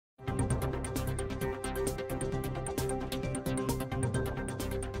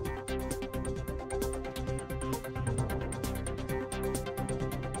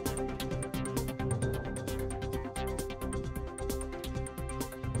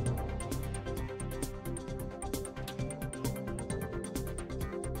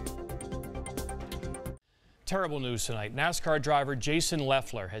Terrible news tonight. NASCAR driver Jason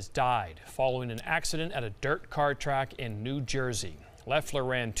Leffler has died following an accident at a dirt car track in New Jersey. Leffler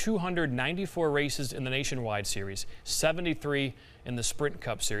ran 294 races in the Nationwide Series, 73 in the Sprint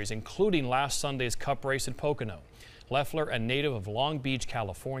Cup Series, including last Sunday's Cup race at Pocono. Leffler, a native of Long Beach,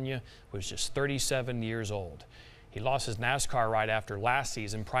 California, was just 37 years old. He lost his NASCAR ride after last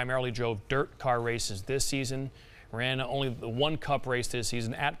season, primarily drove dirt car races this season. Ran only the one Cup race this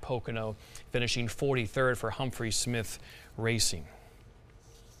season at Pocono, finishing 43rd for Humphrey Smith Racing.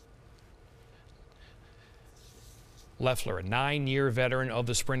 Leffler, a 9-year veteran of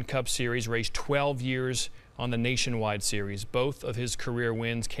the Sprint Cup Series, raced 12 years on the Nationwide Series. Both of his career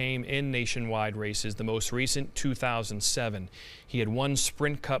wins came in Nationwide races, the most recent 2007. He had won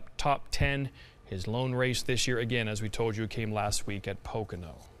Sprint Cup Top 10. His lone race this year, again, as we told you, came last week at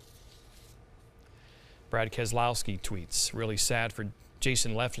Pocono. Brad Keselowski tweets, really sad for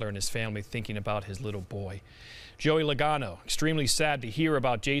Jason Leffler and his family, thinking about his little boy. Joey Logano, extremely sad to hear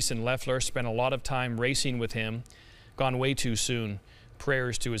about Jason Leffler. Spent a lot of time racing with him. Gone way too soon.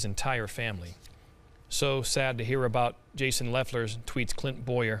 Prayers to his entire family. So sad to hear about Jason Leffler, tweets Clint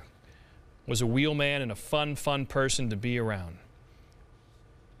Boyer. Was a wheelman and a fun person to be around.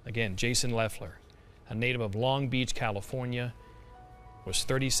 Again, Jason Leffler, a native of Long Beach, California, was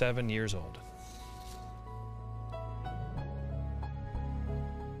 37 years old.